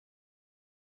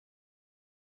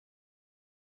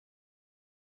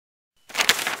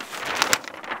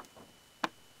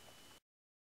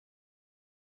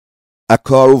A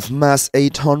car of mass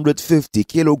 850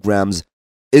 kilograms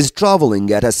is traveling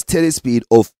at a steady speed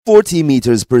of 40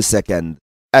 meters per second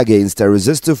against a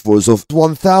resistive force of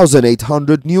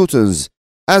 1,800 newtons,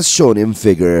 as shown in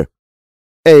figure.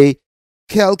 A.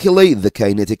 Calculate the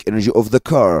kinetic energy of the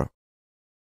car.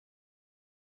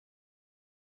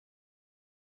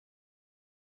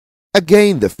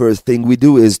 Again, the first thing we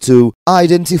do is to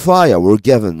identify our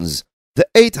givens. The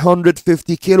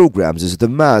 850 kilograms is the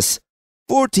mass,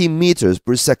 40 meters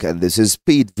per second, this is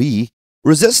speed v.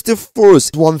 Resistive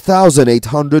force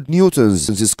 1,800 newtons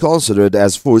is considered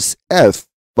as force F,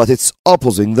 but it's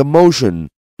opposing the motion,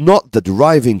 not the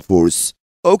driving force.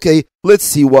 Okay, let's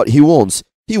see what he wants.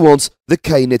 He wants the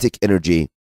kinetic energy.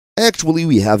 Actually,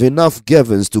 we have enough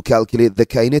givens to calculate the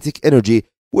kinetic energy,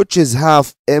 which is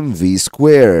half mv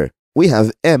square. We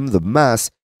have m the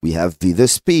mass, we have v the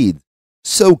speed.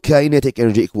 So kinetic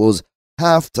energy equals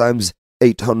half times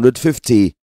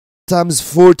 850 times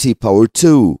 40 power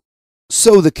 2.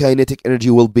 So the kinetic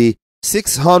energy will be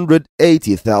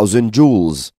 680,000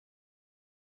 joules.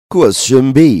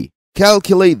 Question B.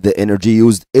 Calculate the energy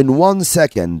used in 1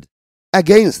 second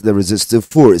against the resistive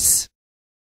force.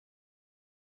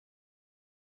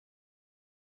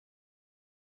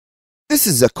 This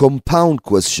is a compound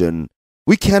question.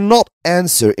 We cannot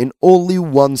answer in only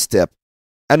one step,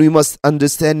 and we must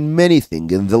understand many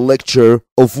things in the lecture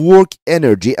of work,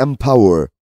 energy, and power.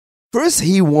 First,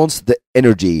 he wants the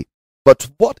energy. But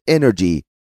what energy?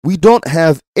 We don't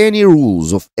have any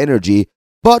rules of energy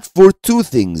but for two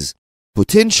things: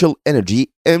 potential energy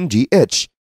mgh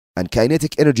and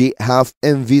kinetic energy half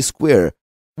mv square.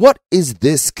 What is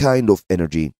this kind of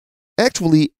energy?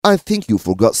 Actually, I think you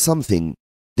forgot something,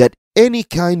 that any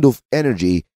kind of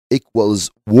energy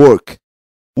equals work.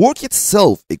 Work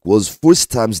itself equals force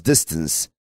times distance.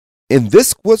 In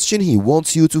this question, he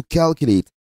wants you to calculate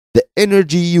the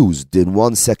energy used in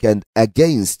 1 second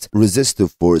against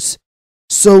resistive force.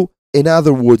 So, in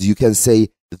other words, you can say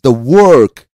the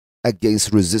work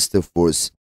against resistive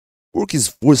force. Work is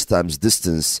force times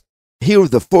distance. Here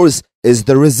the force is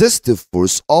the resistive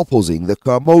force opposing the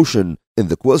car motion. In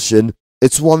the question,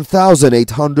 it's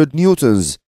 1,800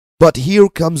 newtons. But here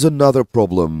comes another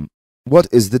problem. What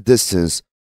is the distance?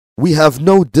 We have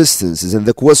no distances in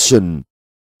the question.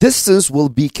 Distance will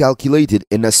be calculated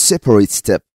in a separate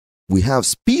step. We have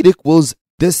speed equals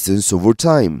distance over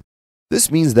time.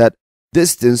 This means that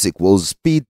distance equals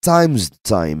speed times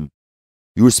time.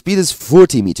 Your speed is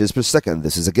 40 meters per second.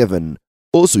 This is a given.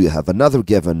 Also, you have another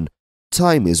given.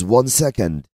 Time is 1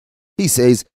 second. He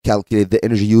says calculate the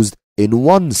energy used in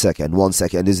 1 second. 1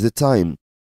 second is the time.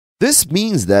 This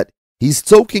means that he's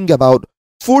talking about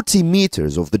 40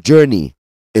 meters of the journey.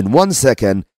 In 1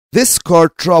 second, this car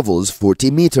travels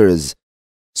 40 meters.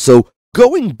 So,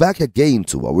 going back again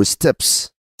to our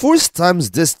steps, force times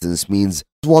distance means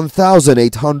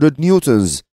 1,800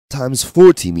 newtons times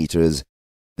 40 meters.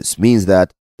 This means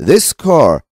that this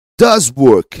car does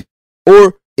work,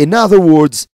 or in other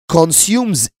words,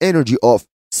 consumes energy of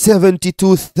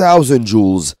 72,000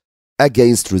 joules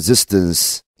against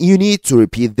resistance. You need to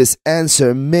repeat this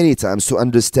answer many times to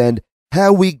understand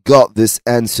how we got this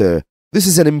answer. This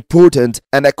is an important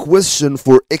and a question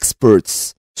for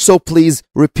experts, so please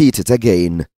repeat it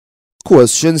again.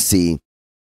 Question C.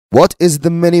 What is the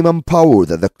minimum power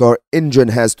that the car engine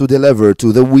has to deliver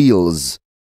to the wheels?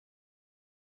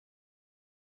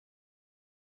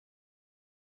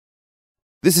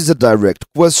 This is a direct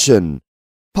question.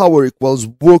 Power equals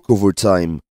work over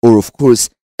time, or of course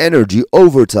energy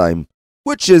over time,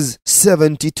 which is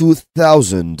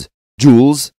 72,000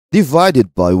 joules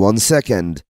divided by 1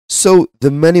 second. So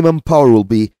the minimum power will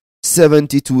be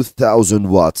 72,000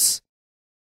 watts.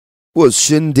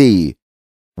 Question D.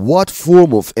 What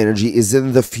form of energy is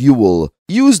in the fuel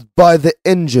used by the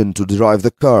engine to drive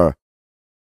the car?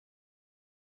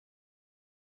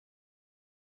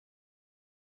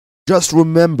 Just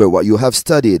remember what you have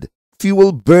studied.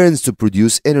 Fuel burns to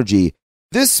produce energy.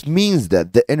 This means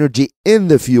that the energy in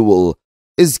the fuel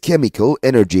is chemical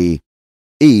energy.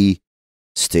 E.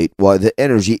 State why the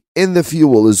energy in the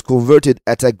fuel is converted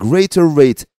at a greater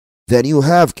rate than you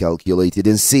have calculated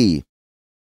in C.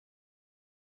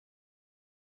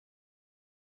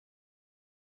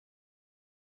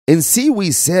 In C,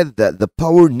 we said that the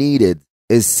power needed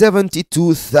is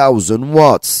 72,000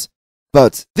 watts.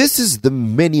 But this is the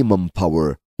minimum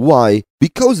power. Why?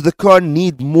 Because the car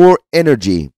needs more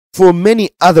energy for many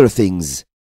other things.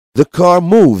 The car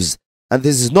moves, and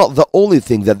this is not the only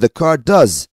thing that the car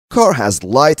does. Car has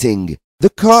lighting. The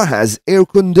car has air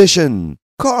condition.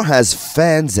 Car has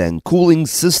fans and cooling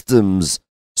systems.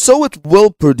 So it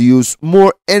will produce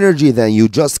more energy than you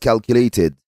just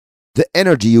calculated. the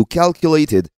energy you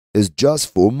calculated is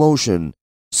just for motion.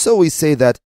 So we say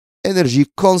that energy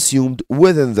consumed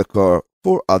within the car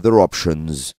for other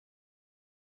options.